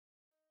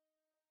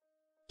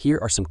Here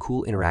are some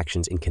cool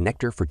interactions in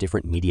Connector for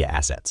different media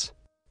assets.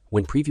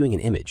 When previewing an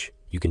image,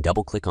 you can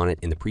double-click on it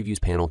in the Previews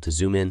panel to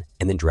zoom in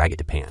and then drag it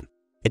to pan.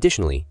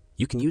 Additionally,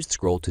 you can use the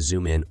scroll to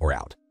zoom in or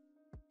out.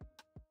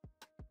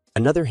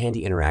 Another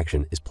handy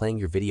interaction is playing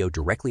your video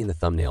directly in the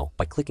thumbnail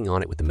by clicking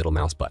on it with the middle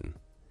mouse button.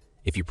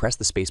 If you press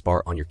the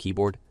spacebar on your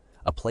keyboard,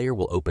 a player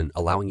will open,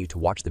 allowing you to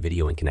watch the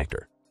video in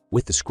Connector.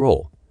 With the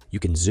scroll, you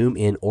can zoom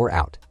in or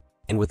out,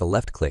 and with a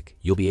left click,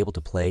 you'll be able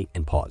to play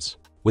and pause.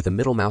 With a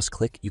middle mouse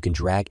click, you can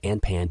drag and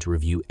pan to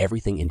review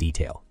everything in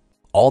detail.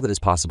 All that is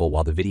possible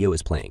while the video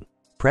is playing.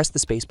 Press the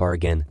spacebar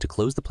again to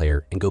close the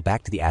player and go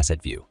back to the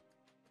asset view.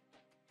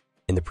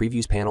 In the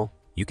Previews panel,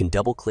 you can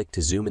double-click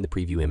to zoom in the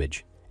preview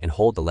image and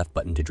hold the left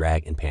button to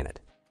drag and pan it.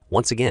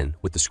 Once again,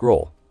 with the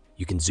scroll,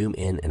 you can zoom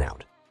in and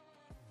out.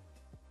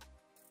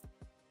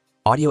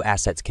 Audio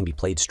assets can be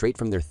played straight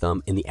from their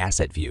thumb in the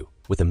asset view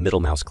with a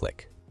middle mouse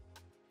click.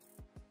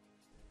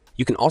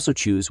 You can also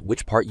choose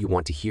which part you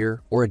want to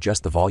hear or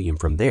adjust the volume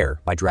from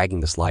there by dragging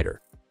the slider.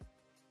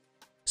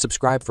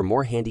 Subscribe for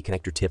more handy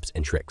Connector tips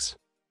and tricks.